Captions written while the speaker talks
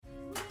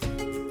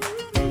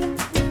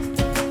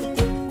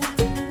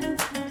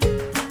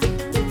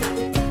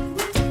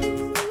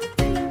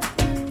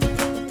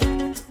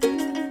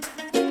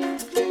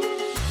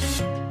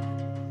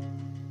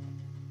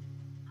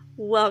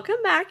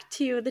Welcome back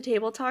to the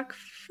Table Talk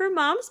for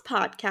Moms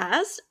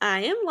podcast.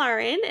 I am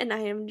Lauren and I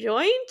am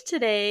joined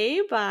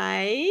today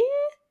by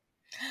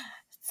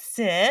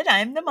Sid.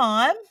 I'm the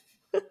mom.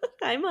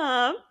 Hi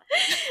Mom.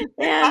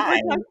 And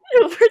Hi.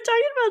 we're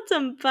talking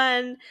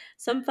about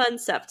some fun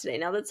stuff today.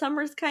 Now that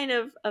summer's kind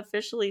of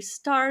officially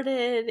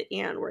started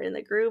and we're in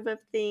the groove of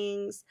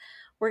things,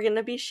 we're going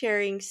to be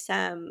sharing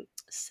some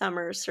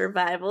summer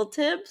survival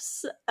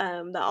tips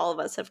that all of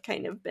us have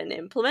kind of been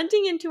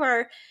implementing into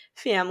our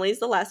families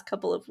the last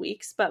couple of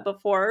weeks. But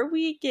before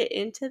we get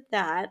into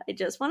that, I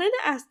just wanted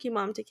to ask you,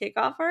 Mom, to kick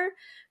off our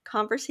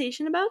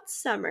conversation about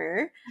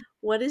summer.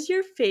 What is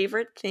your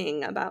favorite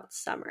thing about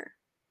summer?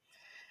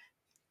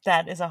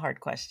 That is a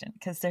hard question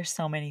because there's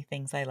so many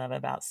things I love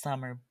about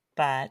summer,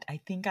 but I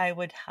think I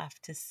would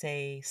have to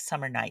say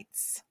summer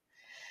nights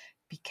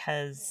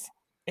because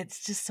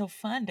it's just so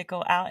fun to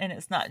go out and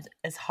it's not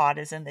as hot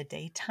as in the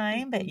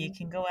daytime, but you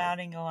can go out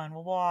and go on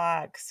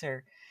walks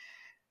or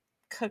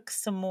cook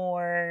some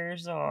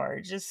s'mores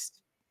or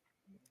just,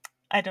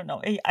 I don't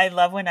know. I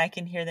love when I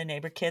can hear the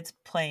neighbor kids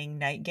playing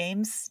night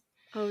games.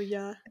 Oh,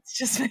 yeah. It's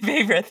just my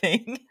favorite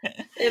thing.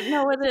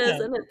 No, it is,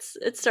 So, and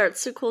it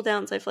starts to cool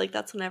down, so I feel like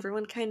that's when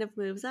everyone kind of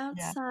moves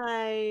yeah,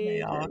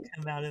 they outside all and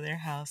come out of their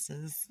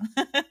houses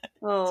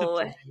to oh,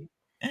 play.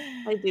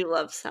 I do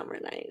love summer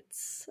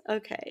nights.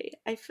 Okay,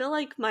 I feel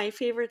like my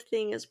favorite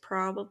thing is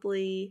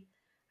probably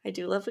I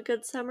do love a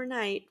good summer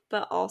night,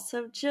 but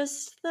also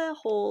just the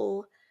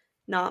whole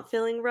not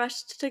feeling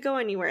rushed to go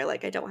anywhere,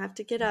 like, I don't have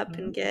to get up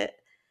and Mhm. get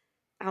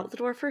out the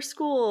door for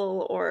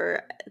school,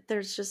 or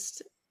there's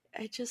just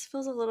it just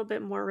feels a little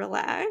bit more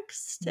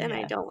relaxed, and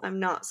Yeah. I'm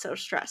not so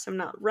stressed. I'm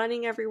not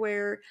running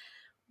everywhere.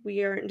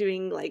 We aren't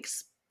doing like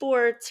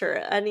sports or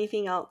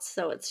anything else,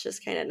 so it's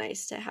just kind of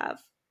nice to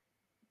have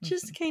Mhm.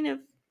 just kind of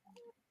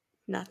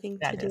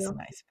nothing to That is a do.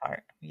 nice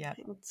part. Yep.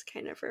 It's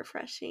kind of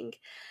refreshing.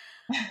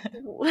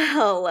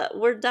 Well,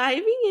 we're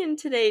diving in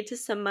today to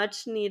some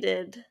much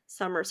needed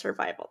summer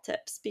survival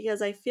tips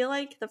because I feel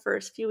like the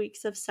first few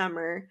weeks of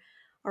summer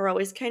are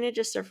always kind of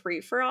just a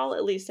free for all.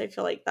 At least I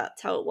feel like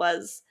that's how it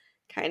was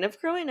kind of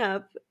growing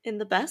up in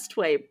the best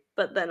way.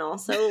 But then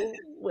also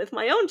with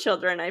my own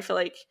children, I feel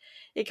like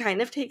it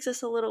kind of takes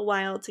us a little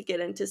while to get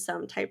into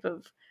some type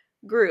of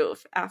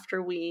groove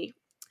after we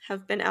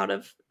have been out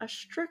of a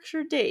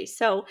structured day.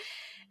 So,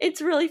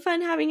 it's really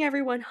fun having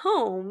everyone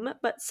home,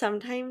 but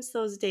sometimes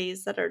those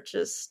days that are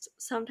just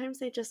sometimes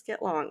they just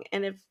get long.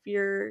 And if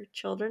your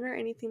children are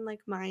anything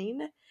like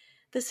mine,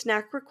 the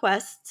snack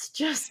requests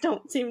just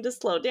don't seem to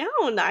slow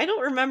down. I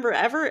don't remember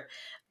ever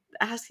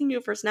asking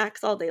you for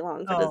snacks all day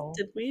long, but Oh,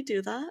 did we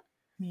do that?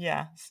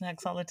 yeah,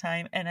 snacks all the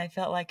time, and I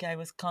felt like I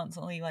was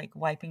constantly, like,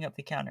 wiping up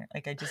the counter,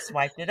 like, I just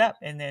swiped it up,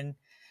 and then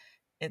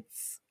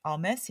it's all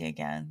messy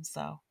again,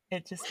 so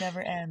it just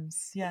never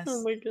ends. Oh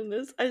Yes. my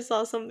goodness. I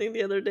saw something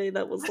the other day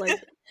that was like,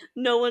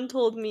 no one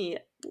told me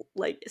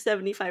like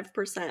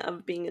 75%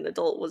 of being an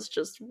adult was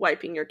just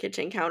wiping your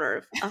kitchen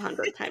counter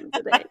 100 times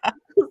a day. I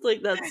was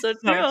like, that's so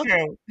So true.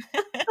 true.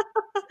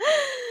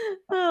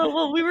 Oh,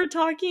 well,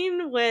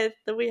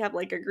 we have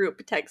like a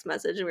group text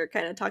message, and we were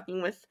kind of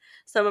talking with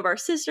some of our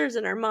sisters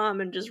and our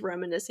mom and just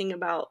reminiscing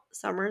about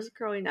summers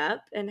growing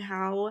up and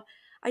how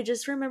I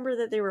just remember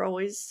that they were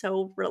always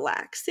so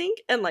relaxing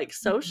and like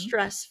so Mhm.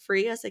 stress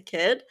free as a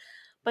kid.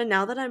 But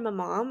now that I'm a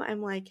mom,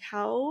 I'm like,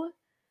 how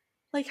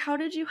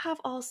did you have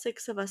all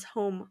six of us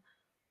home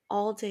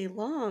all day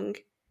long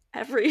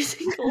every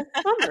single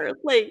summer?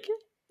 Like,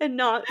 and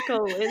not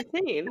go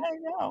insane. I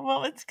know,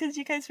 well, it's because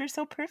you guys were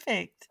so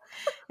perfect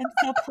and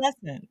so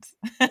pleasant.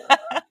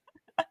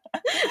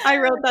 I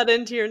wrote that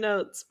into your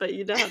notes, but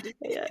you don't have to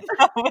say it.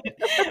 No,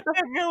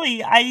 but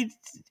really,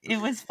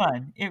 it was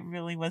fun. It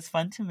really was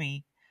fun to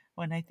me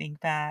when I think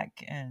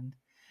back,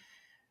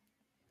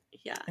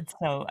 Yeah. and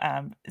so,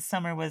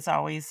 summer was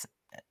always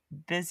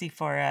busy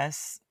for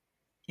us,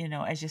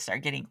 as you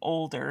start getting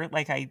older.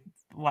 Like, I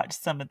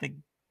watched some of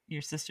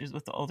your sisters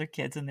with the older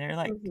kids, and they're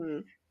like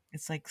Mhm.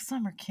 it's like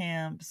summer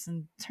camps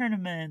and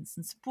tournaments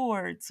and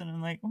sports, and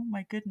I'm like, "Oh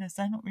my goodness,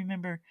 I don't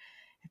remember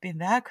it being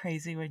that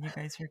crazy when you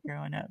guys were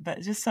growing up,"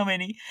 but just so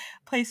many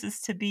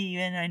places to be,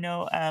 and I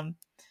know,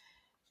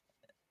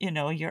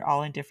 you're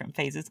all in different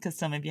phases because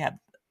some of you have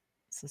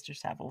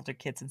sisters have older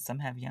kids and some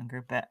have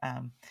younger, but,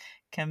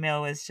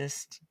 Camille was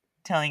just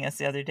telling us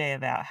the other day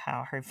about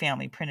how her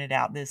family printed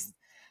out this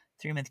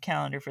 3-month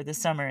calendar for the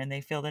summer, and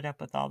they filled it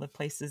up with all the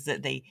places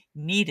that they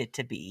needed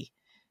to be,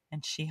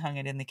 and she hung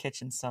it in the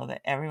kitchen so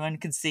that everyone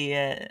could see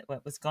it,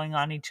 what was going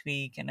on each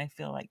week, and I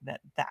feel like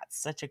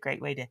that's such a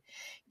great way to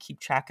keep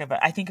track of it.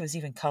 I think it was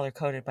even color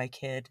coded by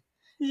kid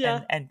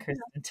Yeah, and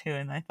Kristen too,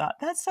 and I thought,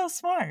 "That's so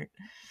smart."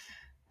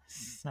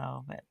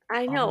 So, but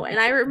I all know, of and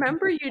I the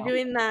remember you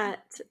doing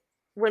that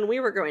when we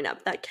were growing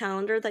up, that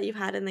calendar that you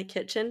had in the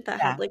kitchen that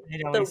Yeah, had, like,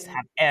 they'd always the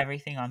have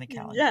everything on the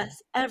calendar.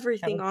 yes, That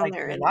everything was on like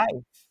there, your and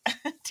life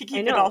to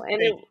I keep it know, all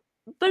and straight. it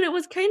but it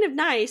was kind of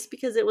nice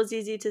because it was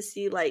easy to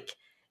see, like,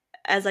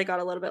 as I got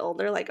a little bit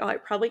older, like, oh, I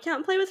probably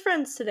can't play with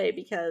friends today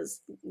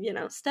because,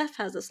 Steph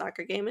has a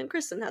soccer game and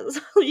Kristen has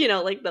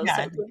like those Yeah,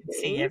 types you of can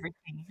see things.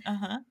 everything.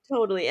 Uh-huh.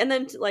 Totally. And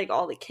then like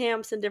all the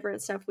camps and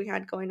different stuff we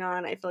had going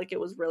on, I feel like it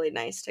was really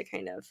nice to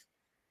kind of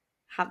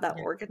have that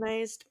Yeah.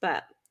 organized.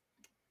 But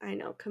I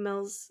know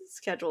Camille's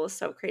schedule is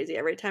so crazy.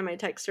 Every time I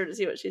text her to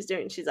see what she's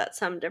doing, she's at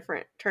some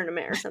different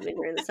tournament or something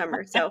during the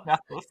summer. So No.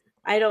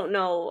 I don't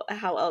know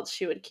how else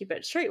she would keep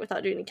it straight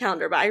without doing a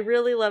calendar, but I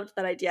really loved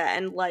that idea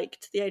and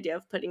liked the idea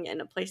of putting it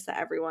in a place that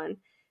everyone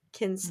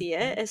can see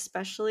it, Mhm.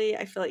 especially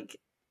I feel like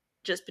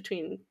just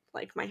between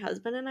like my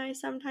husband and I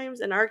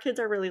sometimes, and our kids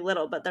are really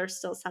little, but there's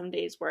still some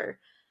days where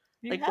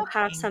You like we'll have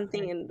have things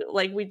something like and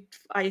like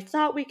I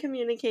thought we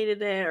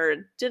communicated it or it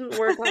didn't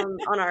work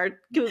on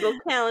our Google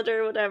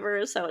Calendar or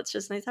whatever, so it's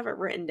just nice to have it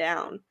written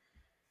down.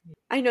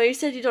 I know you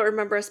said you don't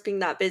remember us being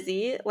that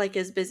busy, like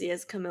as busy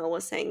as Camille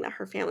was saying that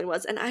her family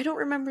was, and I don't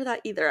remember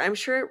that either. I'm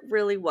sure it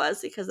really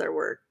was because there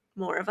were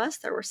more of us.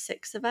 There were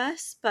 6 of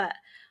us, but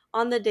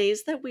on the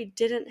days that we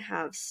didn't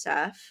have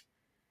stuff,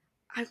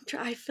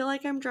 I feel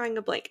like I'm drawing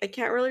a blank. I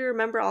can't really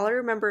remember. All I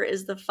remember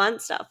is the fun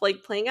stuff,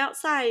 like playing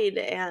outside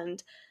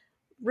and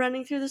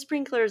running through the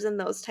sprinklers and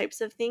those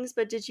types of things.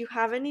 But did you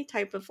have any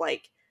type of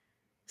like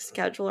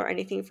schedule or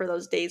anything for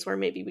those days where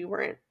maybe we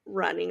weren't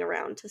running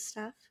around to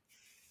stuff?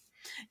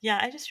 yeah,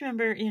 I just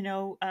remember,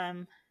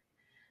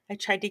 I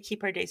tried to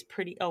keep our days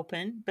pretty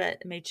open,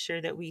 but made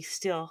sure that we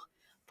still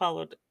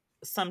followed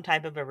some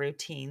type of a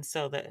routine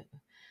so that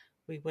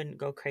we wouldn't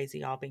go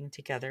crazy all being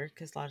together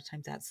because a lot of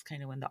times that's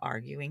kind of when the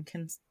arguing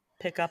can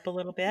pick up a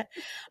little bit.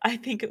 I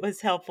think it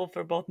was helpful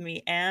for both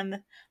me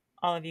and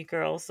all of you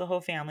girls, the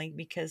whole family,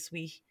 because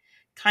we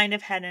kind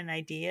of had an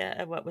idea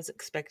of what was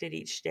expected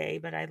each day,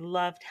 but I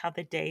loved how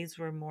the days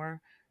were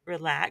more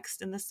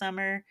relaxed in the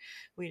summer.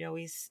 We'd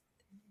always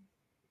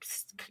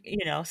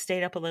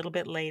stayed up a little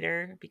bit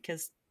later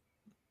because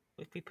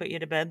if we put you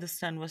to bed, the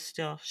sun was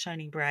still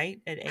shining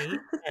bright at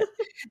 8.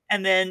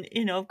 And then,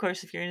 of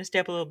course, if you're going to stay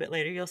up a little bit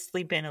later, you'll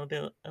sleep in a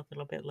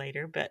little bit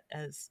later. But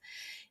as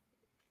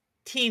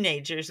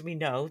teenagers, we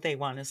know they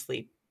want to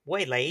sleep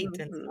way late,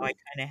 and so I Mhm.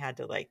 kind of had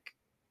to like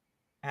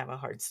have a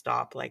hard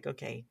stop. Like,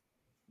 okay,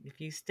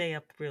 if you stay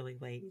up really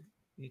late,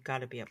 you got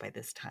to be up by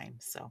this time.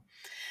 So,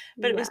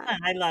 but it was Yeah. fun.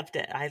 I loved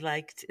it. I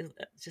liked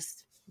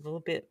just a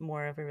little bit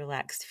more of a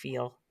relaxed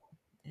feel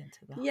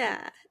into the.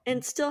 Yeah,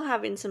 and still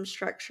having some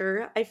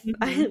structure.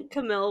 Mm-hmm.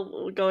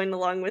 Camille, going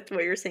along with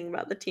what you're saying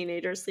about the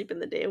teenagers sleeping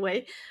the day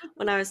away.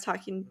 When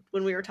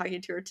we were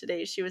talking to her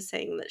today, she was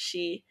saying that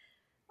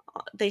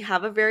they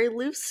have a very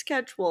loose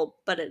schedule,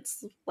 but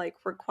it's like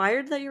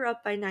required that you're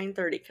up by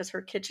 9:30 because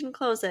her kitchen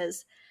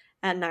closes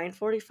at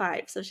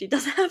 9:45. So she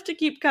doesn't have to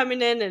keep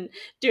coming in and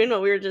doing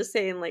what we were just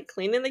saying, like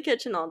cleaning the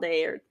kitchen all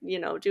day or,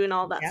 doing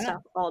all that Yeah.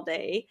 stuff all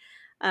day.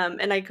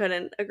 And I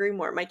couldn't agree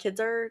more. My kids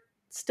are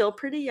still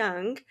pretty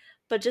young,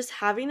 but just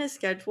having a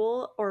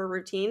schedule or a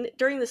routine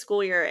during the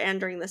school year and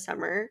during the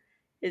summer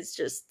is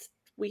just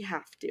we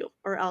have to,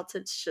 or else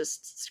it's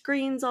just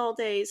screens all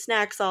day,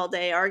 snacks all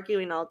day,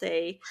 arguing all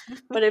day.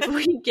 But if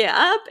we get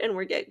up and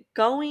we get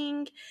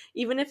going,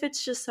 even if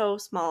it's just so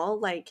small,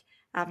 like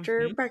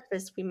after Mm-hmm.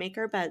 breakfast, we make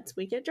our beds,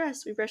 we get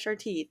dressed, we brush our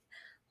teeth.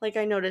 Like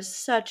I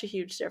noticed such a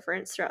huge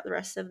difference throughout the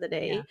rest of the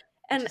Yeah. day.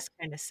 It And just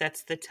kind of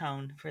sets the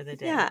tone for the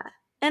yeah. day.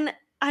 And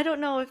I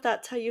don't know if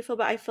that's how you feel,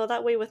 but I feel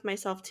that way with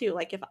myself too.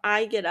 Like if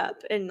I get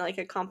up and like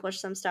accomplish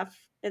some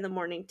stuff in the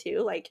morning too,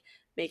 like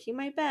making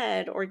my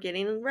bed or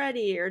getting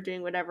ready or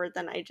doing whatever,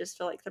 then I just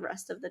feel like the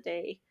rest of the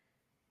day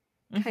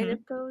kind Mm-hmm.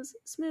 of goes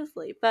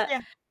smoothly. But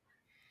Yeah.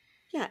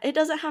 yeah, it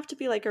doesn't have to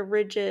be like a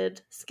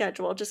rigid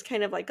schedule, just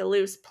kind of like a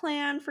loose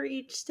plan for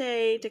each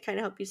day to kind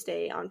of help you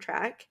stay on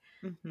track.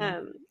 Mm-hmm.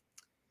 Um,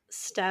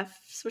 Steph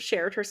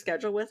shared her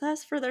schedule with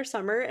us for their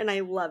summer and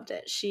I loved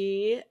it.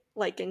 She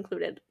like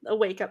included a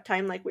wake up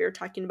time like we were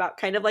talking about,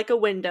 kind of like a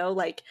window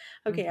like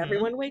okay,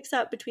 Mm-hmm. everyone wakes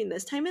up between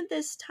this time and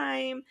this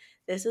time.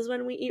 This is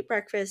when we eat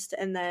breakfast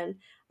and then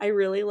I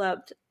really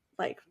loved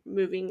like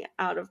moving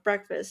out of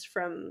breakfast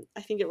from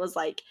I think it was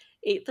like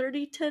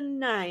 8:30 to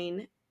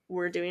 9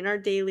 we're doing our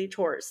daily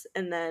chores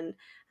and then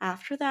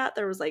after that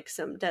there was like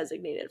some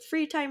designated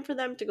free time for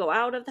them to go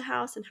out of the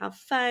house and have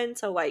fun.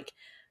 So like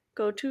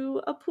go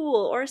to a pool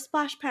or a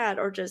splash pad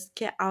or just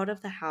get out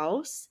of the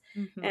house.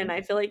 Mm-hmm. And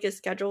I feel like a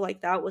schedule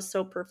like that was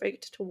so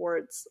perfect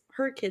towards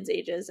her kids'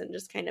 ages and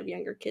just kind of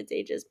younger kids'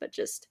 ages. But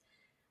just,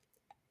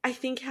 I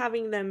think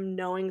having them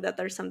knowing that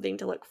there's something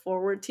to look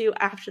forward to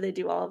after they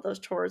do all of those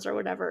chores or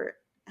whatever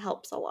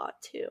helps a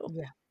lot too.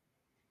 Yeah,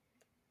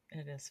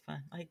 it is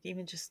fun. Like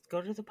even just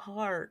go to the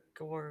park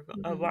or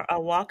Hmm. a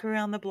walk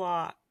around the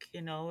block,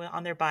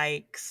 on their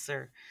bikes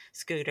or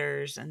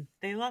scooters, and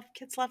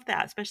kids love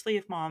that, especially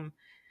if mom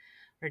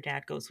or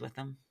dad goes with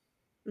them.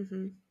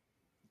 Hmm.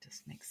 It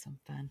just makes some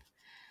fun.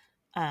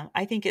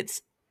 I think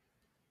it's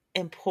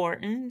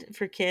important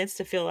for kids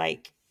to feel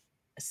like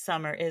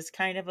summer is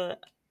kind of a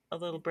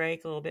little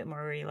break, a little bit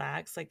more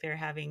relaxed, like they're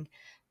having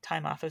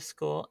time off of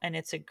school, and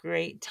it's a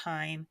great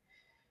time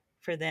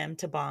for them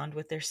to bond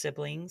with their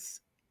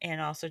siblings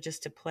and also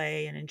just to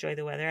play and enjoy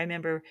the weather. I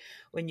remember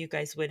when you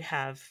guys would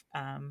have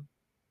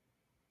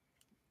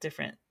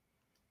different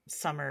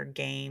summer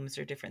games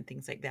or different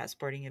things like that,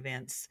 sporting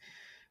events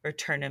or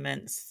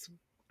tournaments.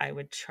 I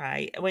would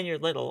try when you're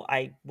little,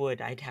 I'd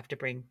have to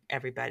bring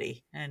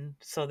everybody. And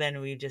so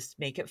then we just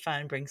make it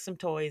fun, bring some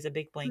toys, a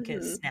big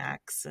blanket, Hmm.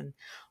 snacks, and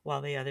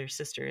while the other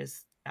sister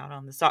is out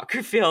on the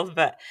soccer field.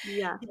 But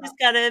Yeah. you just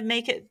gotta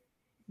make it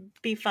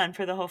be fun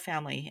for the whole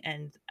family,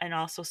 and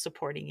also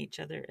supporting each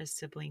other as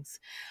siblings.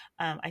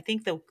 I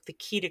think the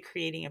key to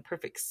creating a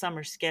perfect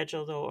summer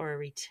schedule though,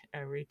 or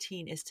a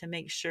routine, is to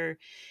make sure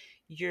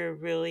you're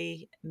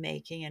really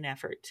making an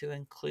effort to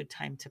include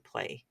time to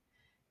play,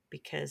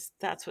 because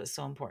that's what's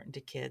so important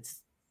to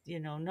kids.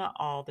 Not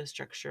all the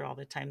structure all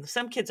the time.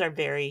 Some kids are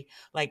very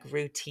like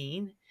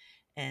routine,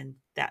 and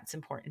that's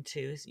important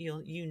too.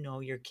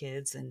 Your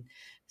kids, and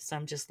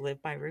some just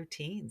live by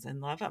routines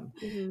and love them.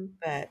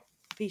 Hmm. But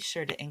be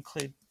sure to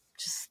include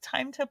just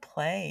time to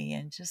play,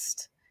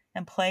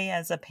 and play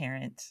as a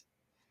parent.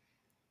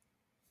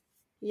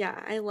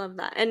 Yeah, I love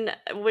that. And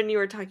when you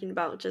were talking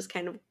about just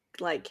kind of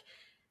like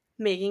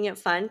making it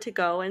fun to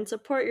go and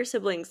support your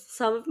siblings,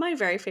 some of my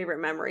very favorite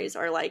memories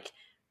are like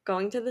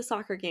going to the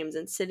soccer games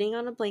and sitting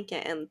on a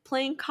blanket and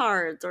playing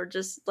cards, or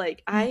just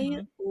like I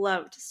Hmm.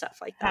 loved stuff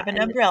like Have that. an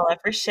And umbrella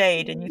for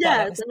shade, and you thought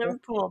that yes, was and so I'm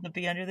cool to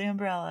be under the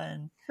umbrella.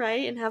 And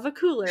right, and have a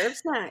cooler of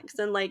snacks,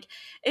 and like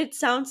it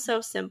sounds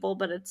so simple,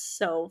 but it's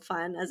so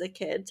fun as a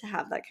kid to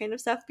have that kind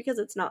of stuff because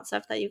it's not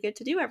stuff that you get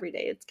to do every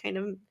day.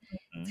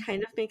 Mhm.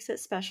 Kind of makes it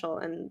special,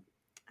 and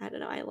I don't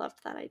know, I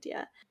loved that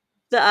idea.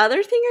 The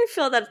other thing I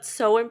feel that's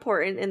so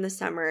important in the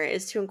summer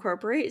is to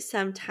incorporate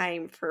some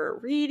time for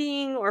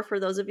reading, or for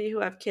those of you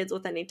who have kids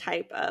with any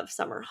type of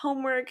summer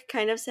homework,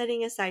 kind of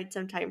setting aside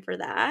some time for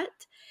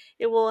that.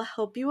 It will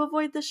help you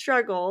avoid the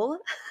struggle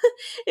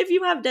if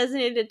you have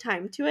designated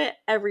time to it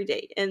every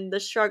day. And the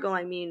struggle,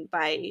 I mean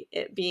by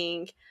it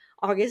being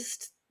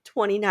August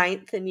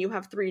 29th and you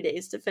have 3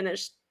 days to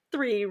finish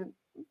three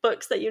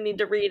books that you need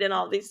to read, and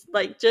all these,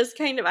 like, just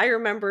kind of, I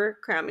remember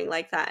cramming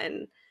like that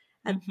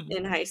Mhm.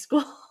 in high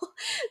school.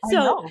 I So,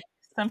 know.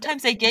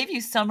 Sometimes they gave you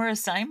summer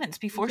assignments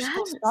before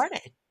school yes.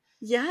 started.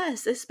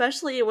 Yes,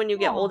 especially when you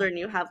get older Oh, and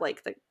you have,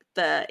 like,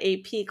 the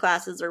AP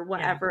classes or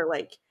yeah. whatever,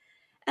 like,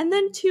 and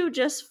then too,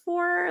 just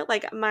for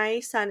like, my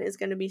son is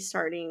gonna be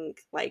starting,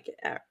 like,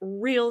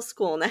 real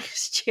school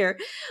next year,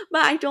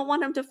 but I don't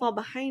want him to fall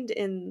behind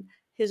in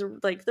his,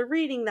 like, the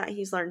reading that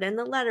he's learned and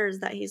the letters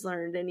that he's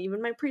learned, and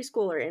even my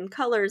preschooler and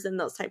colors and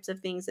those types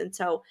of things. And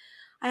so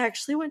I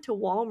actually went to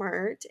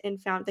Walmart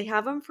and found they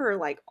have them for,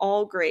 like,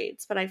 all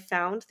grades, but I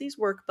found these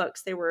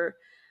workbooks. They were,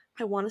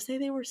 I wanna say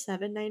they were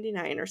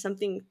 $7.99 or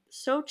something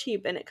so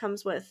cheap, and it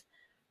comes with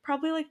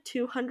probably, like,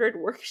 200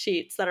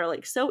 worksheets that are,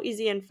 like, so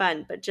easy and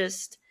fun, but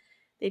just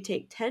they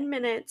take 10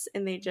 minutes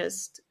and they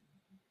just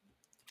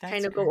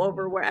kind That's of go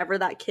over great. wherever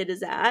that kid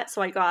is at.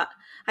 So I got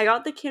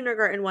the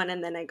kindergarten one,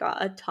 and then I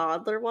got a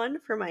toddler one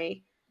for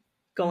my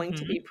going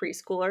to Mhm. be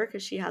preschooler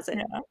because she hasn't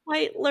Yeah,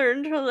 quite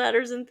learned her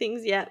letters and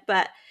things yet.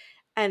 But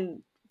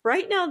and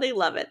right now they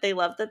love it. They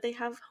love that they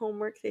have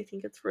homework. They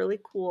think it's really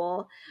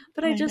cool.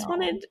 But I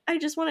know. I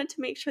just wanted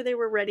to make sure they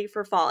were ready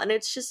for fall. And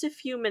it's just a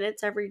few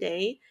minutes every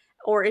day.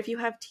 Or if you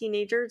have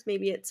teenagers,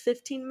 maybe it's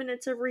 15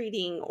 minutes of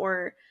reading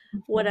or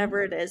Mhm.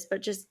 whatever it is,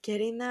 but just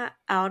getting that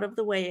out of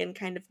the way and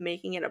kind of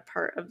making it a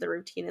part of the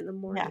routine in the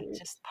Yeah, morning.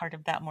 just part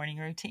of that morning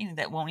routine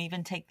that won't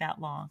even take that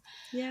long.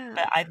 Yeah.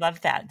 But I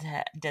love that,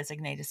 to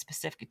designate a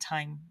specific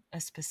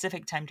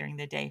time during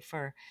the day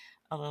for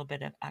a little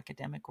bit of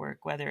academic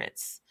work, whether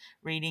it's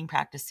reading,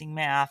 practicing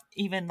math,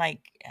 even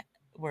like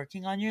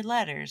working on your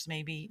letters,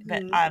 maybe.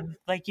 But Mhm.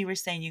 like you were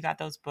saying, you got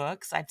those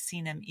books. I've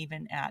seen them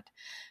even at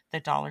the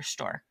dollar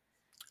store,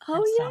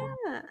 and so Oh,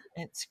 yeah.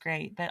 it's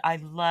great. But I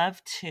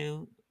love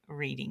to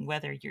reading,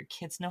 whether your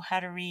kids know how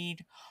to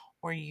read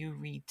or you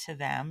read to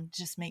them.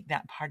 Just make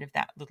that part of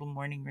that little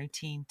morning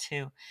routine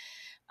too.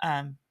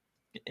 Um,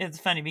 it's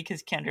funny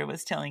because Kendra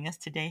was telling us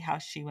today how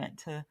she went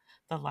to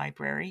the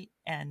library,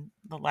 and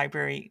the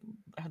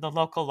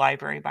local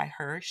library by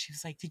her. She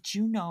was like, "Did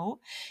you know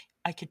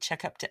I could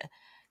check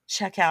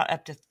out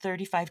up to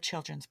 35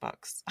 children's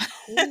books?"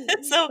 Oh,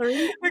 So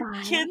her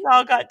 35? kids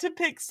all got to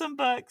pick some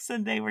books,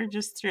 and they were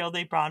just thrilled.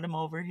 They brought them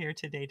over here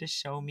today to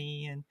show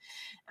me and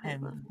I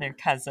love their that.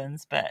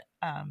 cousins. But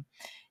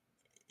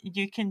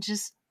you can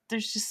just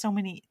there's just so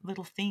many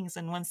little things,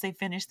 and once they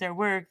finish their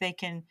work they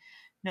can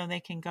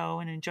go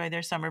and enjoy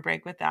their summer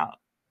break without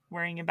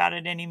worrying about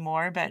it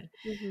anymore. But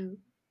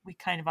Mhm. we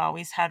kind of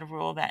always had a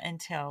rule that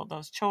until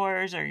those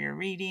chores or your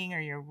reading or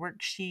your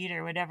worksheet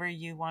or whatever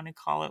you want to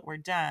call it were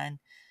done,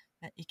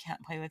 that you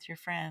can't play with your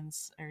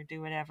friends or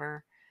do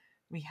whatever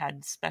we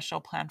had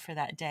special planned for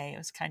that day. It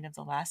was kind of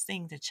the last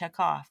thing to check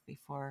off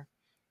before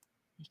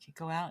you could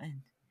go out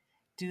and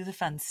do the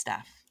fun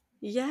stuff.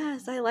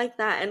 Yes, I like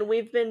that, and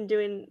we've been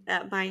doing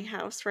at my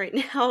house right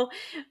now,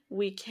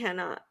 we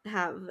cannot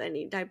have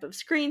any type of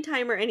screen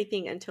time or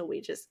anything until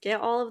we just get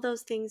all of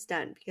those things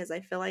done, because I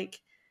feel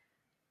like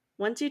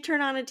once you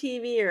turn on a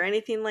TV or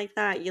anything like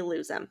that, you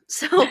lose them.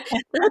 So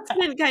that's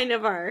been kind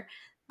of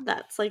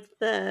that's like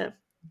the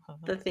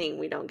thing.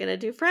 We don't get to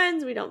do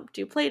friends, we don't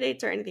do play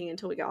dates or anything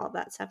until we get all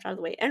that stuff out of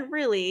the way. And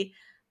really,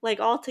 like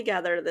all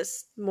together,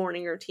 this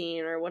morning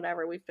routine or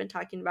whatever we've been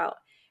talking about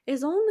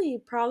is only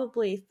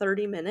probably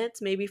 30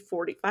 minutes, maybe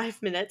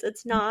 45 minutes.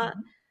 It's not,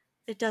 Mhm.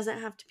 it doesn't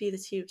have to be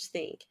this huge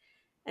thing.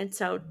 And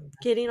so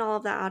getting all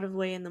of that out of the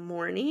way in the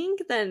morning,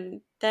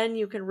 then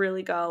you can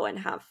really go and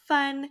have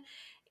fun.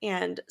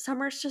 And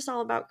summer's just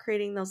all about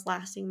creating those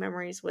lasting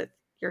memories with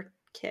your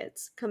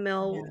kids.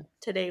 Camille Yeah.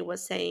 today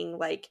was saying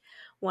like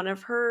one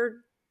of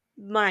her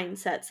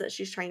mindsets that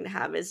she's trying to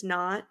have is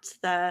not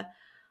the,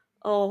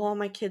 oh, all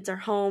my kids are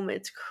home,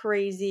 it's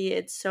crazy,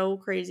 it's so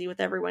crazy with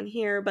everyone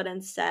here, but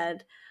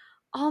instead,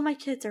 all my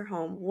kids are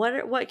home.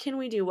 What can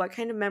we do? What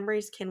kind of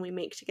memories can we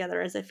make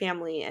together as a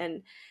family?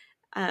 And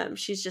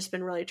she's just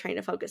been really trying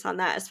to focus on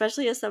that,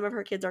 especially as some of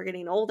her kids are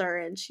getting older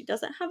and she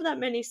doesn't have that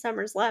many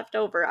summers left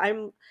over.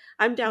 I'm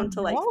I down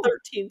to like know.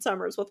 13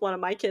 summers with one of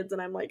my kids,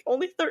 and I'm like,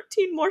 only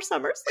 13 more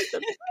summers? Like,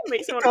 that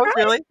makes me It want to goes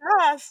cry. really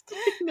fast.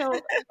 I know.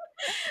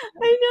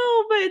 I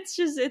know, but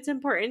it's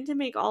important to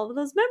make all of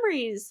those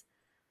memories.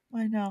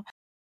 I know.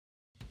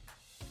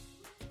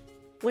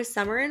 With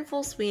summer in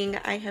full swing,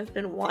 I have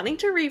been wanting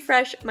to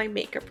refresh my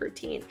makeup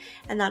routine,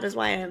 and that is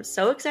why I am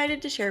so excited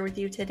to share with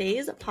you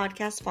today's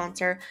podcast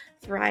sponsor,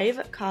 Thrive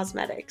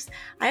Causemetics.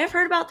 I have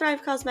heard about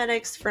Thrive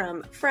Causemetics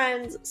from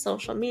friends,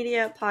 social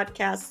media,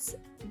 podcasts.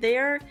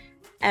 They're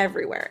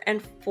everywhere,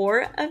 and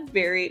for a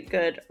very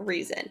good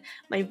reason.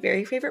 My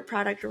very favorite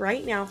product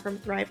right now from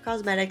Thrive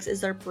Causemetics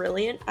is their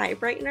Brilliant Eye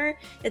Brightener.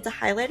 It's a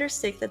highlighter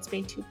stick that's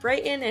made to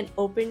brighten and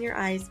open your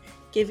eyes,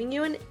 giving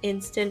you an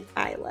instant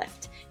eye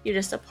lift. You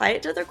just apply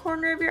it to the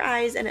corner of your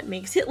eyes and it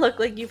makes it look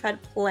like you've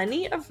had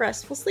plenty of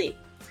restful sleep,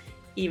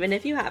 even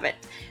if you haven't.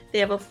 They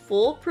have a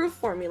foolproof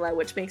formula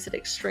which makes it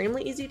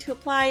extremely easy to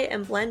apply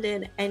and blend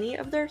in any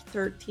of their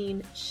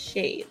 13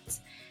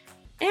 shades.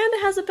 And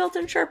it has a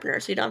built-in sharpener,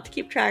 so you don't have to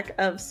keep track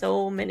of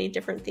so many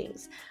different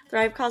things.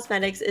 Thrive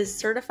Causemetics is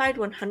certified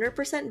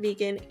 100%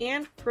 vegan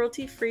and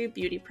cruelty-free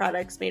beauty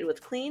products made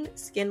with clean,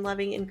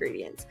 skin-loving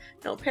ingredients.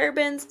 No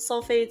parabens,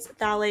 sulfates,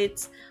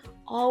 phthalates,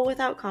 all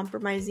without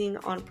compromising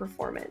on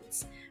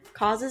performance.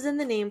 Cause is in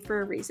the name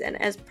for a reason.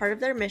 As part of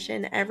their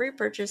mission, every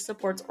purchase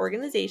supports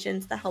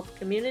organizations that help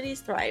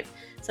communities thrive,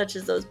 such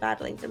as those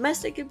battling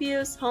domestic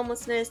abuse,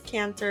 homelessness,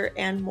 cancer,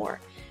 and more.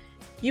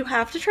 You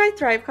have to try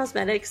Thrive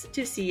Causemetics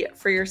to see it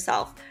for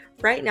yourself.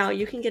 Right now,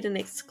 you can get an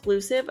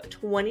exclusive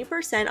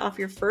 20% off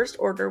your first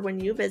order when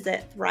you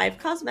visit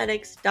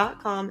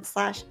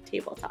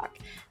thrivecausemetics.com/tabletalk.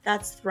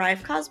 That's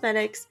Thrive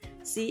Causemetics,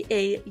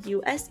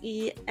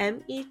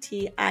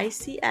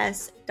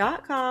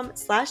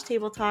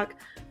 CAUSEMETICS.com/tabletalk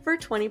for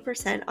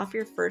 20% off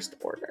your first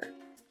order.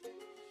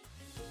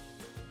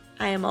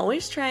 I am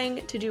always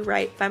trying to do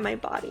right by my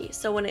body,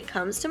 so when it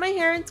comes to my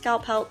hair and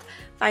scalp health,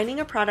 finding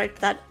a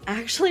product that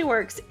actually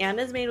works and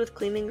is made with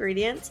clean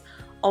ingredients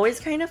always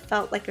kind of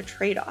felt like a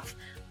trade-off.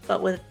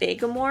 But with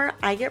Vegamour,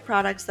 I get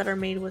products that are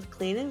made with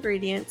clean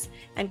ingredients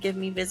and give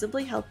me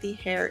visibly healthy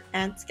hair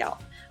and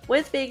scalp.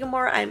 With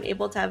Vegamour, I'm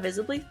able to have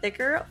visibly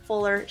thicker,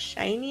 fuller,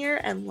 shinier,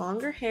 and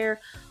longer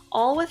hair,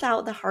 all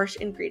without the harsh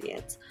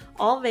ingredients.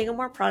 All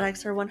Vegamour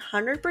products are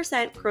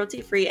 100%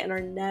 cruelty-free and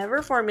are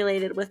never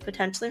formulated with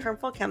potentially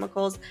harmful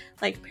chemicals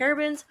like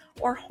parabens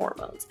or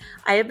hormones.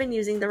 I have been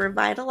using the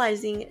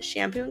revitalizing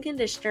shampoo and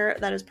conditioner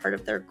that is part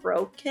of their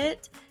Grow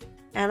Kit,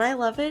 and I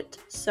love it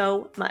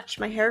so much.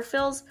 My hair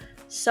feels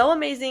so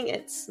amazing,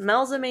 it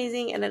smells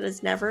amazing, and it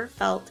has never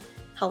felt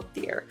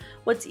healthier.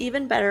 What's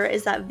even better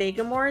is that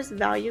Vegamour's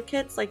value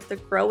kits like the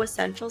Grow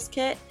Essentials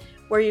Kit,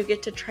 where you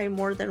get to try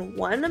more than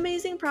one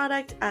amazing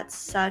product at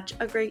such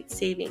a great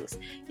savings.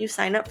 You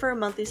sign up for a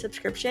monthly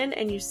subscription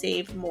and you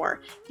save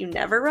more. You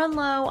never run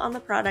low on the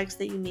products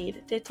that you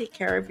need to take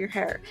care of your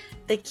hair.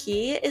 The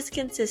key is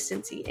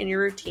consistency in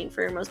your routine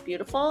for your most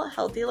beautiful,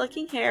 healthy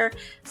looking hair.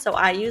 So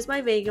I use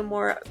my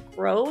Vegamour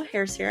Grow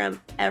Hair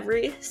Serum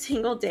every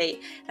single day,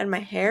 and my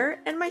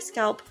hair and my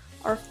scalp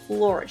are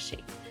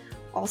flourishing.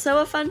 Also,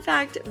 a fun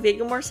fact,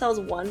 Vegamour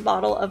sells one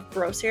bottle of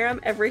Grow Serum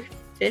every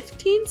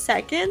 15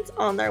 seconds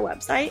on their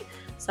website.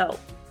 So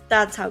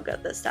that's how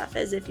good this stuff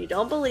is. If you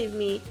don't believe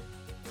me,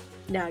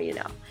 now you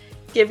know.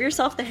 Give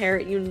yourself the hair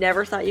you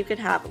never thought you could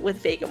have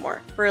with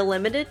Vegamour. For a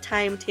limited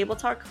time, Table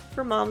Talk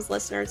for Moms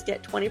listeners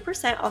get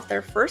 20% off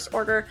their first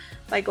order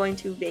by going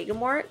to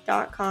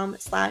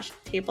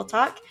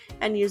vegamour.com/tabletalk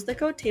and use the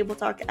code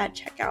TABLETALK at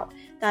checkout.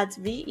 That's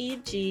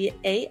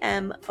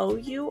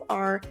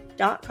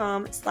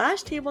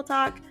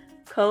vegamour.com/tabletalk,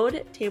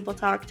 code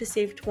TABLETALK to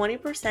save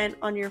 20%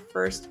 on your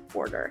first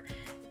order.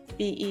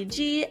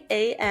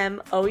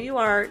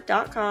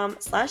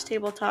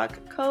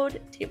 vegamour.com/tabletalk,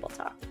 code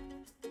TABLETALK.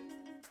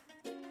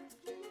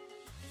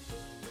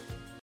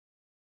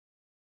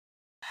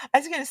 I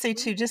was going to say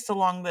too, just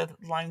along the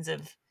lines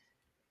of,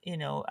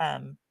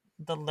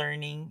 the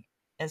learning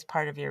as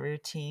part of your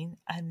routine.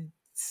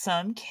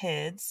 Some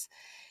kids,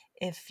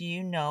 if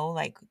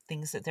like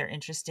things that they're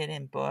interested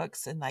in,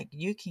 books, and like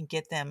you can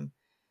get them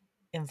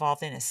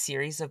involved in a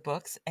series of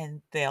books,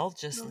 and they'll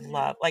just Oh,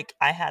 yeah. love, like,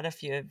 I had a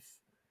few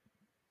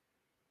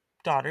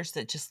daughters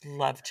that just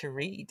love to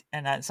read,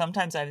 and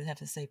sometimes I would have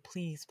to say,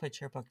 "Please put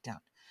your book down,"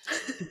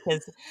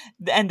 because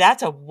and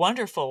that's a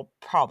wonderful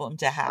problem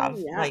to Oh,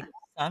 have, like, yeah.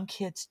 some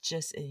kids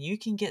just you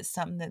can get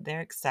something that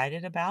they're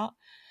excited about,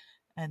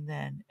 and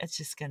then it's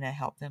just gonna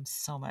help them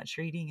so much.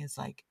 Reading is,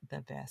 like,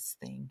 the best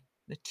thing.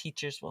 The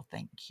teachers will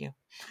thank you.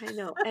 I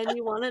know. And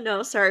you wanna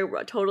know, sorry,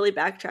 we're totally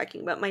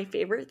backtracking, but my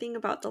favorite thing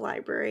about the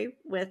library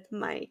with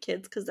my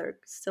kids, because 'cause they're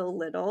still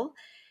little,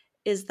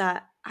 is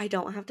that I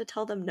don't have to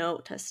tell them no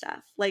to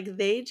stuff. Like,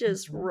 they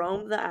just Mhm.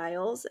 roam the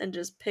aisles and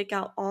just pick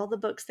out all the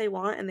books they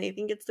want, and they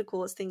think it's the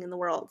coolest thing in the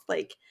world,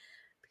 like,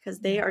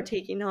 because they Yeah. are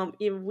taking home,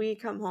 even we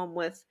come home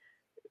with,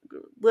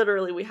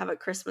 literally, we have a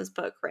Christmas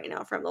book right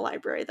now from the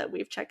library that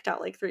we've checked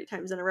out like 3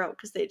 times in a row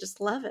because they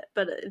just love it.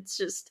 But it's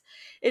just,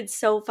 it's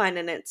so fun,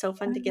 and it's so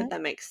fun to get Uh-huh.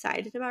 them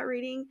excited about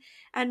reading.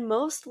 And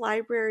most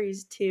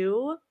libraries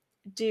too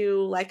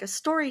do like a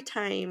story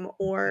time,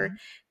 or Mhm.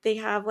 they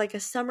have like a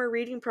summer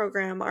reading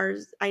program.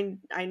 Ours, I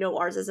know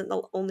ours isn't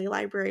the only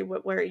library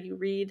where you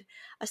read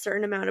a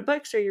certain amount of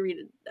books, or you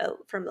read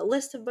from the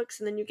list of books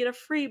and then you get a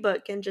free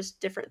book and just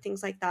different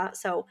things like that.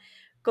 So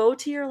go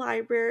to your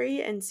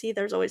library and see,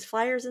 there's always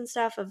flyers and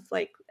stuff of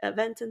like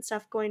events and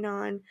stuff going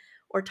on,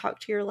 or talk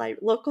to your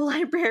local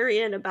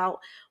librarian about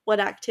what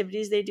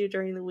activities they do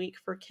during the week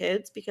for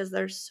kids, because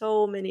there's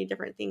so many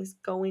different things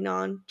going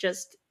on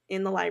just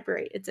in the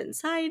library. It's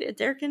inside,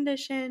 it's air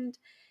conditioned,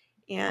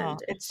 Oh,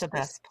 and it's it's the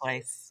just, best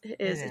place. it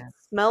It is, it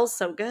is. smells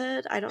so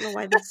good. I don't know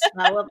why the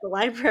smell of the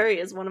library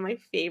is one of my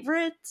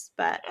favorites,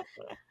 but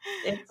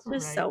it's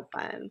just Right? so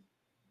fun.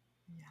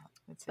 Yeah,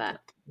 it's a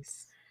But good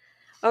place.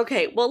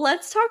 okay, well,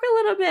 let's talk a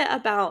little bit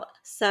about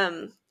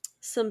some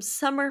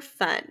summer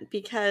fun,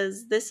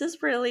 because this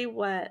is really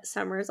what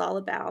summer is all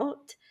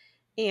about.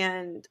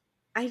 And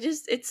I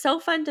just, it's so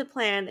fun to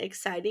plan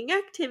exciting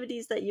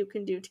activities that you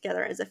can do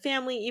together as a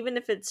family, even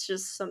if it's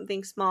just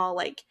something small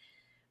like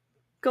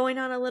going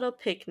on a little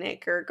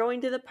picnic or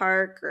going to the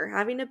park or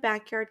having a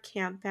backyard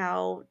camp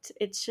out.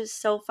 It's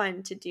just so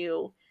fun to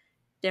do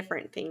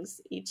different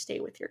things each day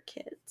with your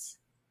kids.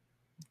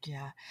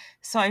 Yeah.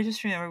 So I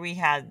just remember we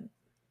had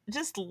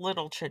just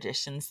little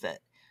traditions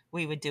that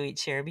we would do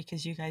each year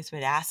because you girls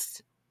would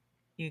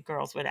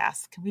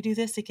ask, "Can we do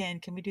this again?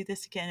 Can we do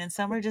this again?" And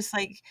some are just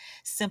like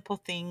simple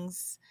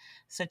things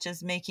such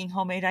as making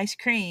homemade ice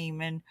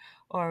cream, and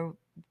or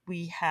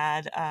we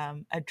had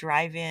a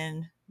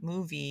drive-in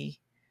movie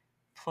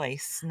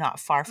place not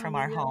far from Oh,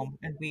 our yeah. home,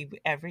 and we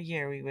every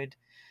year we would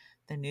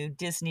the new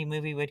Disney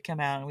movie would come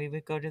out, and we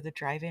would go to the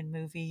drive-in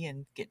movie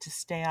and get to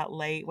stay out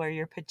late, wear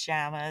your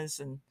pajamas,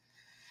 and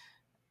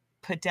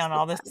put down So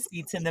all the fun.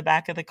 seats in the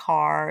back of the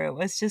car. It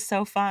was just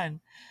so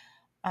fun.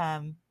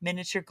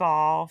 Miniature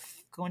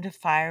golf, going to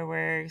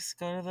fireworks,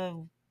 go to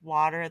the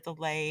water at the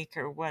lake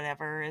or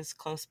whatever is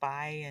close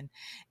by. And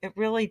it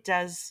really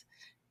does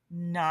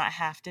not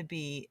have to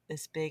be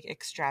this big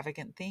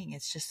extravagant thing.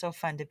 It's just so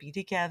fun to be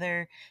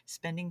together,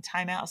 spending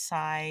time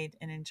outside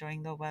and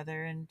enjoying the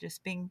weather and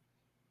just being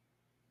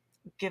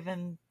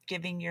giving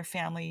your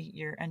family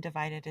your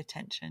undivided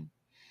attention.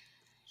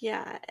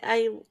 Yeah,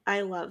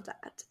 I love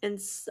that. And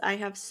I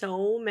have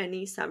so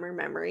many summer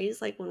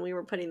memories. Like when we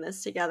were putting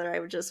this together,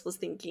 I just was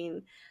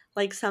thinking,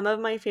 like, some of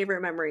my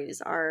favorite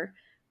memories are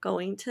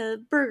going to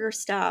Burger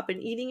Stop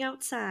and eating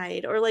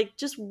outside, or like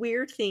just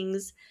weird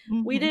things.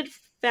 We Hmm. did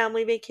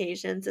family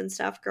vacations and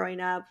stuff growing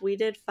up. We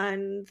did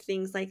fun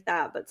things like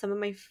that, but some of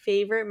my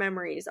favorite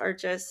memories are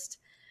just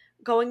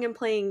going and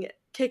playing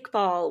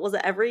kickball. Was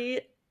it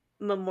every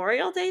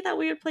Memorial Day that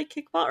we would play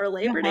kickball, or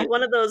Labor Day? Uh-huh.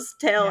 One of those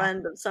tail Yeah.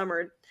 end of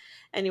summer.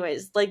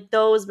 Anyways, like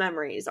those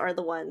memories are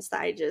the ones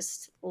that I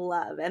just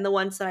love, and the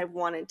ones that I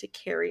wanted to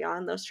carry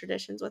on those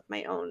traditions with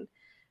my own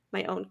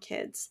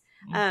kids.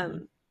 Hmm.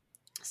 Um,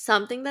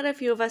 Something that a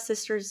few of us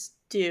sisters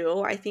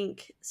do, I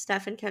think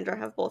Steph and Kendra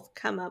have both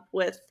come up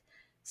with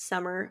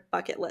summer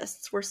bucket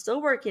lists. We're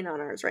still working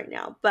on ours right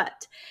now,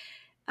 but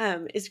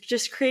is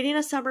just creating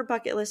a summer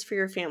bucket list for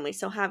your family.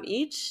 So have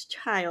each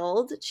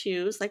child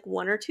choose like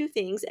one or two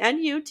things,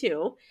 and you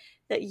too,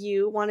 that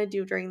you want to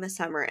do during the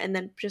summer, and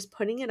then just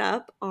putting it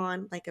up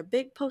on like a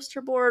big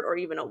poster board or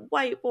even a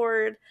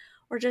whiteboard,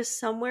 or just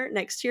somewhere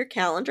next to your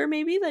calendar,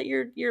 maybe, that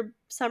your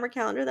summer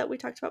calendar that we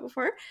talked about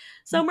before,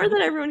 somewhere Hmm.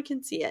 that everyone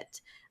can see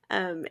it.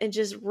 And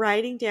just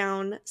writing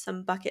down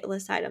some bucket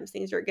list items,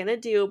 things you're gonna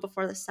do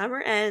before the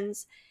summer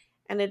ends,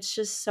 and it's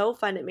just so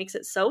fun. It makes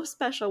it so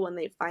special when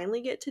they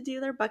finally get to do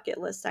their bucket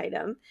list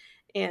item.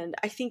 And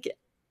I think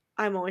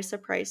I'm always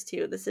surprised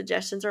too. The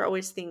suggestions are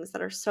always things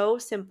that are so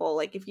simple.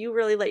 Like if you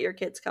really let your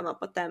kids come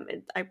up with them,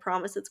 I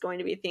promise it's going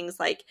to be things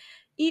like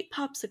eat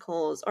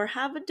popsicles, or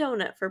have a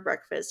donut for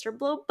breakfast, or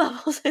blow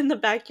bubbles in the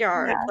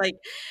backyard. Yeah. Like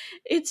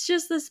it's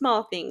just the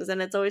small things.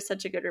 And it's always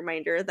such a good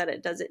reminder that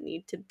it doesn't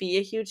need to be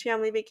a huge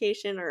family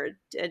vacation or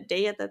a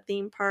day at the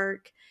theme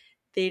park.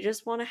 They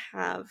just want to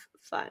have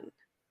fun.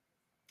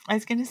 I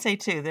was going to say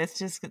too, this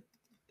just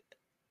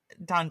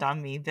dawned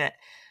on me that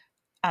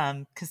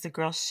because the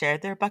girls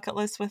shared their bucket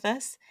list with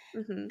us,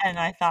 Mhm. and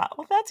I thought,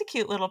 "Well, that's a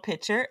cute little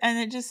picture," and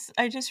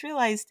I just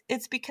realized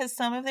it's because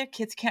some of their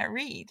kids can't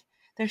read.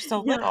 They're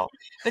so Yeah. little,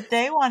 but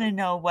they wanna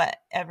know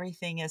what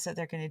everything is that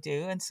they're gonna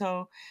do, and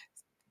so,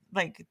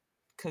 like,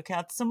 cook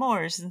out some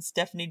s'mores, and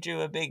Stephanie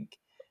drew a big,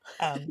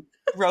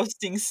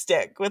 roasting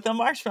stick with a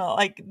marshmallow,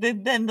 like,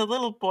 then the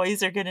little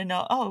boys are gonna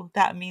know, "Oh,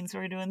 that means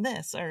we're doing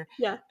this," or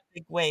Yeah.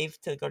 big wave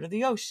to go to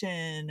the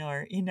ocean,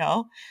 or, you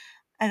know?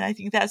 And I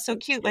think that's so That's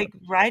cute, cute. like,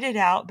 write it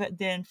out, but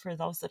then for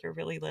those that are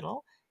really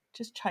little,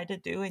 just try to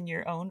do in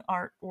your own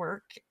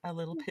artwork a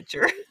little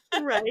picture.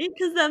 Right,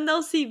 because then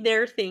they'll see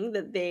their thing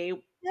that they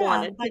Yeah,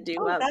 wanted to like,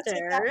 do "Oh, up that's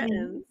what that there, and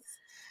means."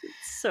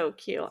 it's so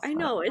cute. I So,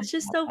 know, I it's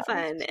just thought so that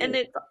was fun, and cute.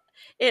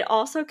 it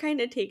also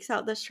kinda takes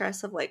out the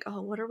stress of, like,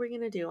 "Oh, what are we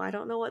gonna do? I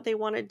don't know what they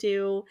wanna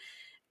do."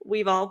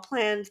 We've all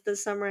planned the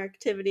summer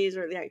activities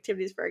or the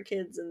activities for our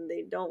kids, and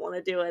they don't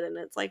wanna do it, and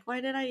it's like,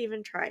 "Why did I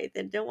even try?"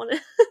 They don't wanna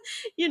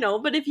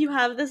but if you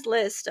have this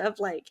list of,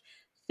 like,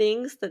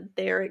 things that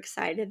they're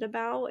excited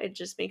about, it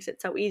just makes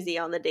it so easy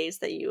on the days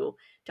that you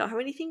don't have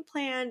anything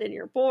planned and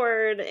you're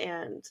bored,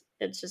 and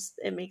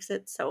it makes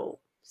it so,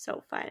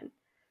 so fun.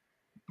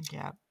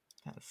 Yeah,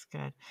 that's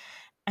good.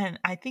 And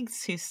I think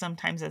too,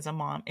 sometimes as a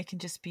mom, it can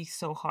just be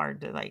so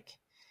hard to, like,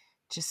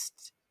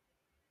 just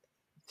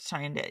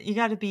trying to you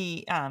gotta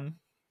be,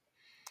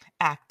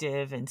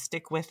 active and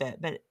stick with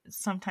it, but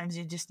sometimes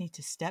you just need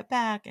to step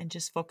back and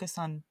just focus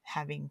on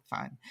having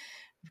fun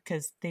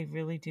because they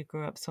really do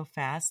grow up so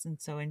fast,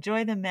 and so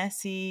enjoy the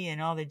messy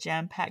and all the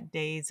jam-packed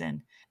days,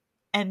 and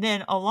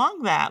then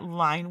along that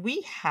line,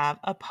 we have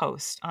a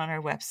post on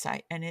our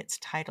website, and it's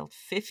titled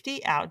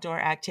 50 Outdoor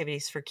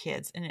Activities for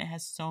Kids, and it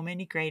has so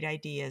many great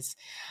ideas.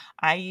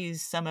 I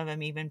use some of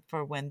them even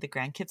for when the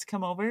grandkids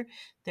come over.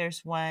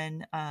 There's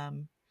one,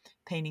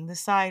 painting the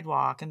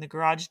sidewalk and the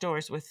garage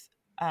doors with,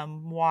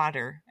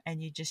 water,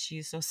 and you just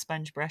use those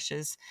sponge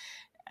brushes.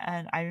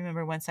 And I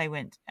remember once I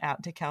went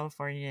out to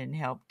California and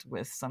helped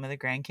with some of the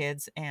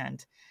grandkids,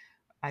 and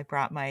I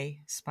brought my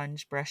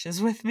sponge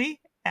brushes with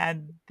me,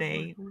 and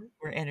they Mhm.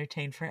 were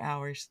entertained for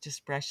hours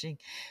just brushing,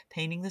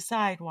 painting the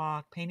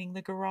sidewalk, painting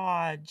the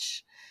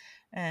garage,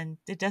 and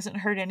it doesn't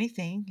hurt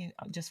anything,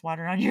 just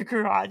water on your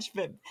garage,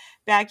 but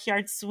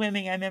backyard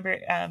swimming, I remember,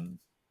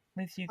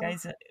 with you Oh,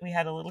 guys, we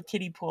had a little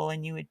kiddie pool,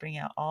 and you would bring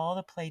out all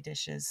the play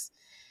dishes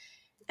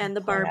and and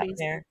the play out Barbies.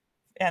 there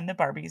and the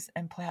Barbies,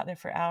 and play out there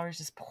for hours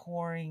just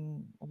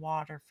pouring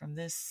water from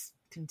this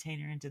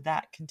container into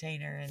that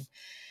container, and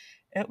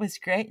it was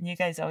great, and you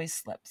guys always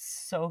slept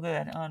so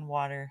good on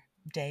water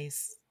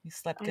days. You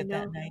slept I good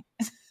that know. night.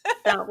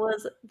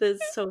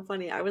 That's so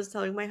funny. I was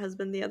telling my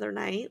husband the other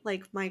night,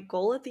 like, my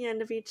goal at the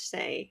end of each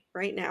day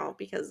right now,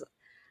 because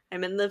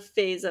I'm in the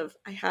phase of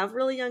I have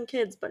really young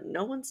kids, but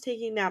no one's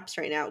taking naps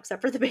right now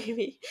except for the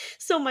baby.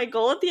 So my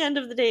goal at the end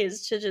of the day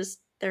is to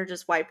just they're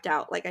just wiped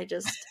out. Like,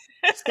 just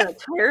gotta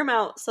tire them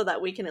out so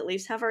that we can at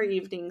least have our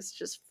evenings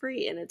just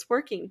free, and it's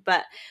working.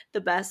 But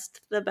the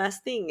best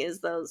thing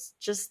is those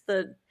just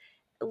the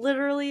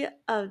literally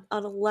an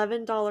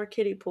 $11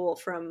 kiddie pool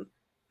from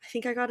I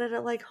think I got it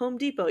at, like, Home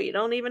Depot. You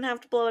don't even have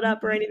to blow it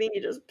up or Mhm. anything,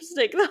 you just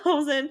stick the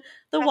hose in.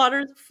 The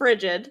water's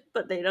frigid,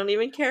 but they don't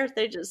even care.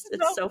 It's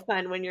No. so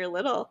fun when you're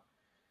little.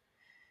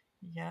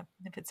 Yeah,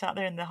 if it's out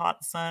there in the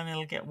hot sun,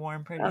 it'll get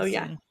warm pretty Oh,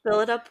 yeah. soon. Fill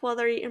it up while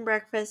they're eating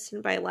breakfast,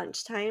 and by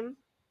lunchtime,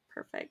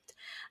 perfect.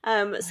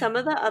 I Some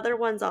of the other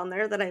ones on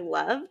there that I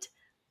loved,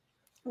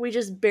 we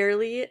just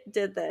barely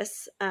did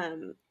this,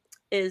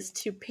 is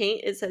to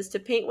paint it says to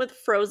paint with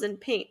frozen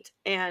paint,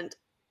 and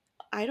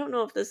I don't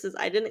know if this is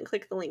I didn't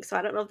click the link, so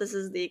I don't know if this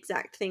is the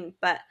exact thing,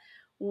 but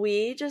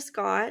we just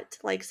got,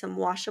 like, some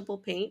washable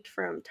paint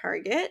from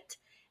Target,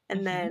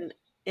 and Mhm. then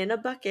in a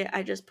bucket,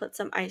 I just put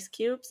some ice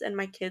cubes, and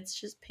my kids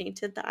just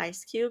painted the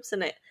ice cubes,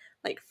 and it,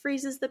 like,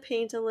 freezes the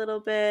paint a little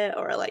bit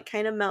or, like,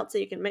 kinda melts so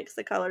you can mix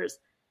the colors.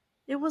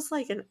 It was,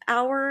 like, an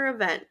hour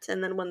event,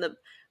 and then when the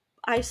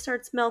ice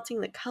starts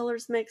melting, the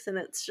colors mix, and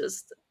it's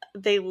just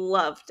they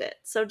loved it.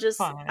 So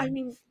just I Fun.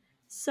 mean,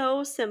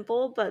 so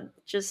simple,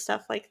 but just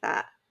stuff like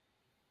that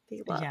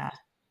they Yeah,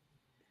 loved.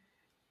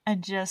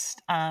 and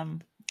just,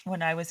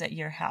 when I was at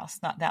your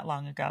house not that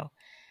long ago,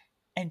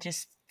 and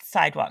just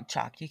sidewalk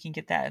chalk, you can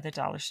get that at the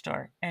dollar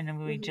store, and then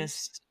we Mhm.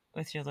 just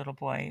with your little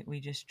boy, we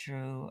just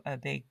drew a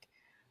big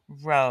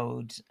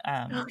road,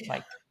 Oh, yeah.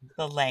 like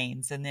the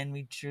lanes, and then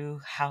we drew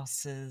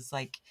houses,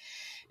 like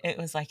it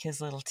was like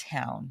his little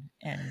town,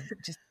 and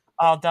just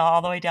all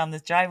the way down the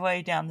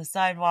driveway, down the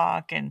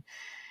sidewalk, and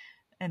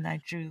I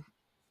drew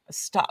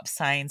stop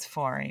signs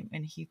for him,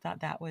 and he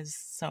thought that was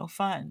so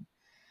fun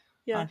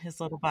Yeah. on his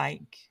little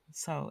bike.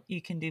 So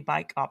you can do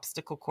bike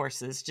obstacle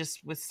courses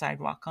just with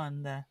sidewalk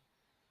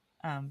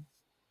um,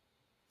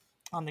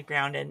 on the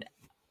ground,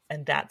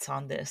 and that's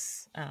on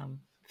this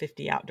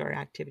 50 outdoor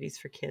activities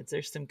for kids.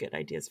 There's some good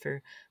ideas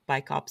for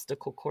bike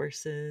obstacle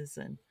courses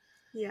and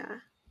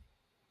Yeah.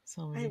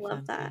 so I many love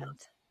fun things.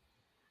 that.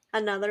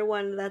 Another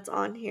one that's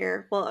on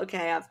here well, okay,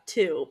 I have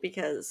 2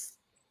 because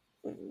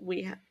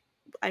we ha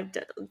I've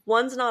done,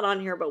 one's not on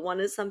here, but one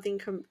is something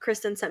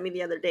Kristen sent me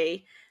the other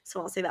day,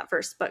 so I'll say that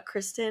first. But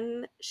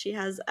Kristen, she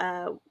has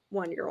a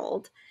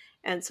 1-year-old,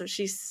 and so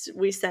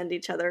we send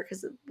each other,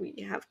 because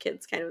we have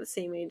kids kind of the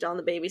same age on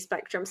the baby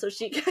spectrum. So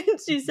she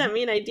sent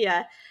me an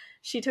idea.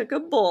 She took a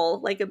bowl,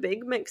 like a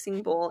big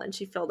mixing bowl, and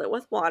she filled it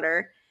with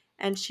water,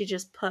 and she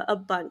just put a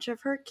bunch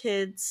of her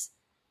kids'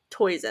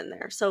 toys in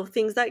there. So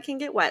things that can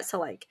get wet. So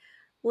like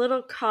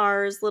little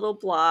cars, little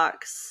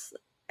blocks.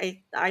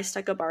 I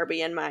stuck a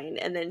Barbie in mine,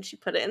 and then she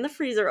put it in the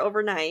freezer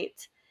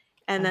overnight.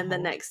 And then the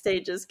next day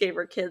just gave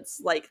her kids,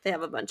 like, they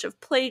have a bunch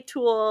of play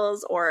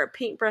tools or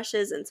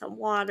paintbrushes and some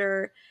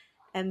water.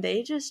 And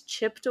they just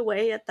chipped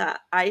away at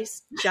that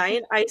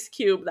giant ice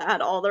cube that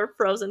had all their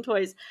frozen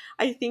toys.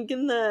 I think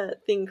in the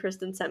thing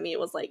Kristen sent me, it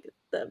was like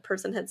the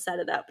person had set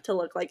it up to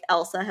look like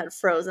Elsa had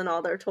frozen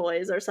all their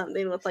toys or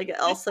something with like an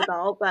Elsa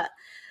doll. But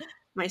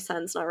my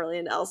son's not really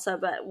into Elsa,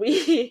 but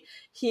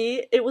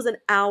it was an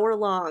hour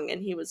long,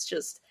 and he was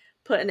just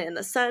putting it in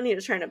the sun. He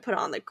was trying to put it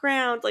on the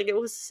ground. Like, it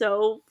was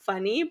so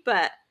funny,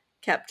 but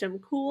kept him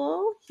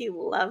cool. He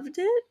loved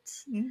it.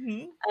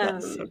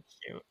 That's so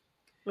cute.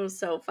 It was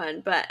so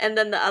fun. And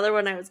then the other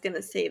one I was going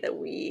to say that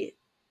we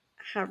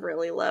have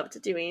really loved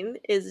doing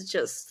is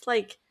just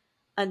like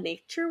a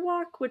nature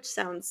walk, which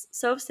sounds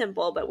so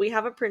simple, but we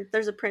have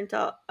there's a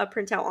printout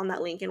on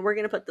that link, and we're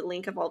going to put the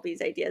link of all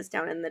these ideas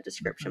down in the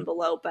description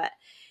below. But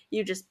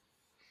you just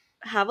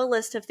have a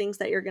list of things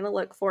that you're going to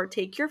look for.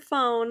 Take your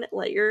phone,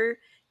 let your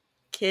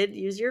kid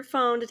use your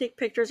phone to take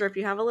pictures, or if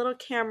you have a little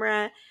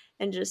camera,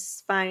 and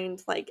just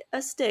find like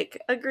a stick,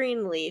 a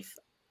green leaf,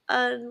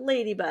 a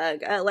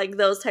ladybug, like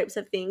those types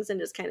of things, and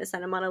just kind of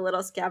send them on a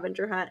little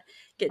scavenger hunt.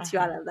 Gets you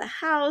out of the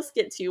house,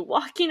 gets you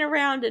walking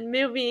around and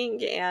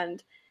moving,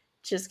 and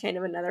just kind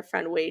of another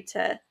fun way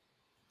to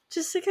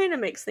kind of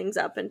mix things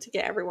up and to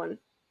get everyone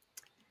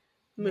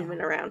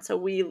moving around. So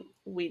we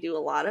do a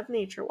lot of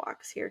nature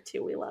walks here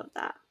too. We love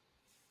that.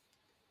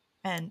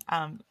 And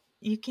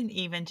you can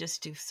even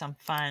just do some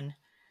fun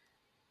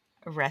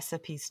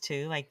recipes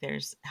too. Like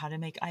there's how to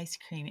make ice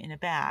cream in a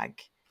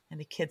bag, and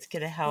the kids get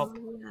to help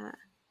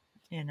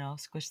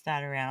squish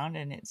that around,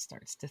 and it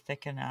starts to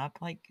thicken up.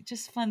 Like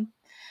just fun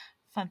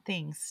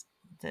things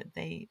that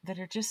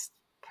are just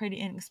pretty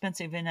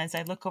inexpensive. And as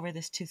I look over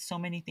this too, so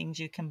many things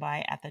you can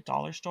buy at the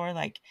dollar store.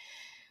 Like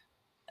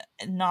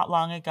not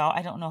long ago,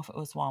 I don't know if it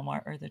was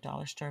Walmart or the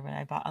dollar store, but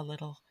I bought a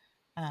little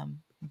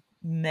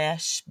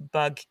mesh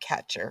bug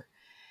catcher.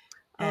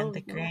 And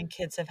the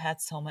grandkids have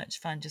had so much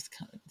fun just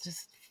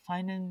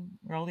finding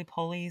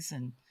roly-polies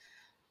and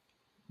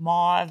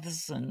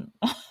moths and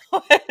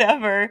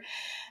whatever,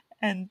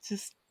 and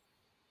just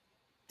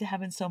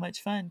having so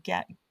much fun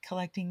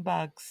collecting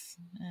bugs.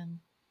 And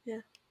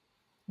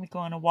we go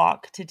on a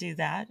walk to do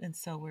that, and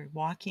so we're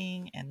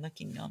walking and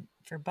looking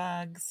for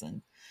bugs,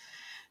 and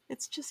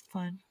it's just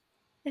fun.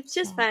 It's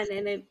just fun,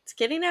 and it's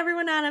getting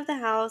everyone out of the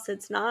house.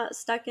 It's not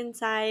stuck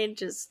inside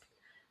just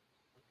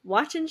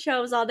watching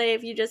shows all day.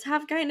 If you just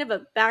have kind of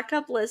a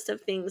backup list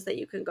of things that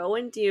you can go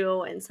and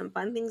do, and some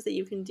fun things that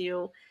you can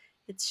do,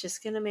 it's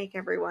just going to make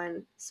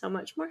everyone so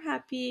much more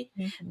happy.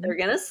 They're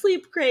going to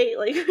sleep great,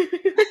 like we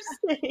were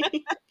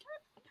saying.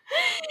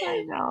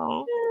 I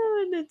know.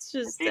 And it's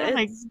just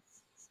like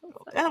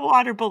a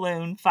water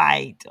balloon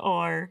fight,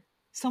 or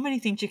so many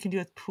things you can do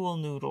with pool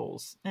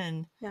noodles.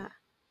 And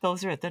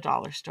those are at the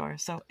dollar store.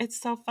 So it's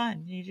so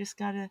fun. You just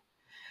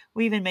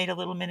we even made a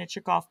little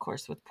miniature golf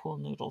course with pool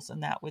noodles,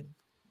 and that would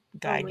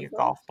guide your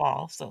golf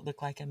ball, so it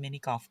looked like a mini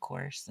golf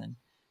course, and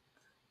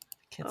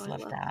kids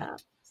love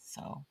that.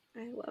 So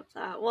I love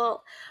that.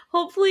 Well,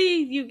 hopefully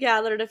you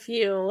gathered a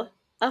few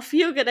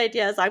good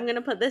ideas. I'm going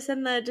to put this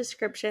in the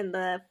description,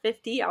 the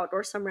 50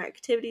 outdoor summer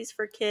activities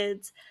for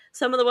kids.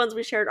 Some of the ones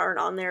we shared aren't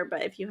on there,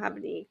 but if you have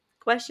any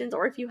questions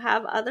or if you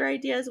have other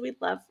ideas, we'd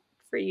love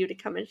for you to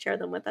come and share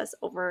them with us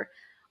over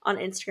on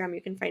Instagram.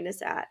 You can find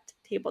us at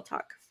Table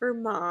Talk for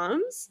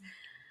Moms.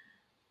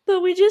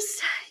 But we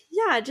just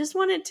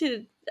wanted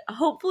to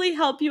hopefully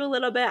help you a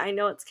little bit. I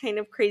know it's kind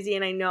of crazy,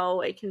 and I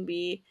know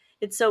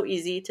it's so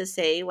easy to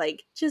say,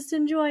 like, just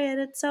enjoy it.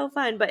 It's so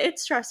fun, but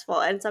it's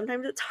stressful. And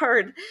sometimes it's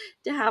hard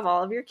to have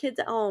all of your kids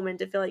at home and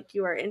to feel like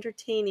you are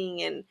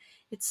entertaining, and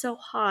it's so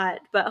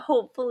hot. But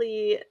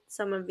hopefully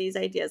some of these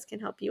ideas can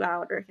help you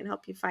out, or can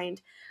help you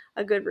find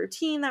a good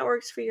routine that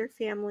works for your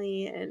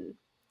family. And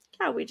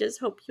we just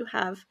hope you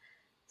have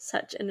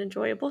such an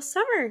enjoyable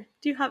summer.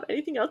 Do you have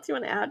anything else you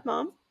want to add,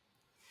 Mom?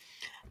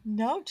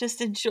 No,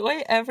 just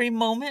enjoy every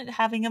moment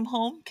having them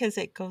home, because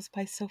it goes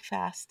by so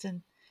fast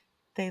and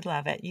they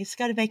love it. You just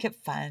got to make it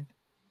fun.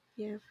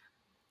 Yeah.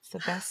 It's the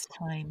best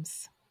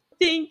times.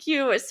 Thank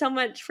you so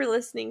much for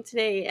listening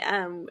today.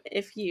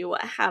 If you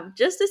have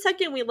just a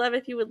second, we'd love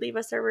if you would leave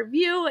us a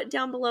review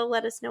down below.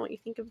 Let us know what you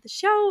think of the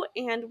show,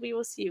 and we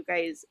will see you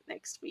guys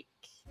next week.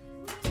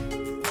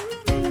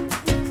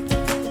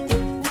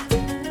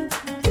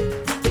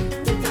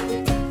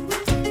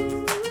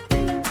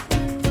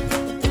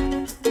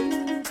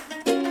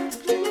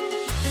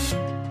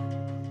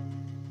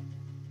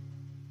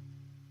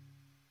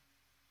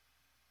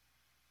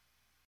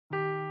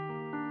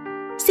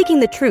 seeking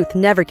the truth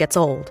never gets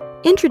old.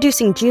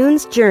 Introducing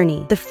June's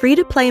Journey, the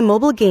free-to-play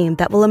mobile game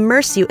that will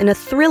immerse you in a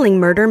thrilling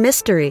murder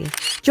mystery.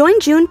 Join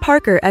June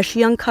Parker as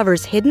she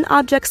uncovers hidden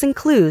objects and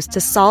clues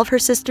to solve her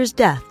sister's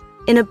death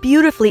in a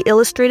beautifully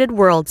illustrated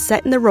world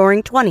set in the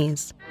Roaring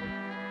 '20s.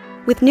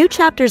 With new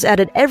chapters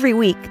added every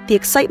week, the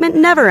excitement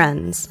never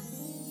ends.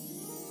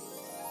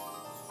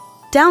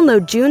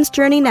 Download June's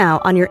Journey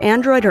now on your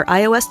Android or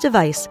iOS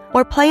device,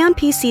 or play on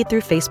PC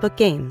through Facebook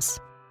Games.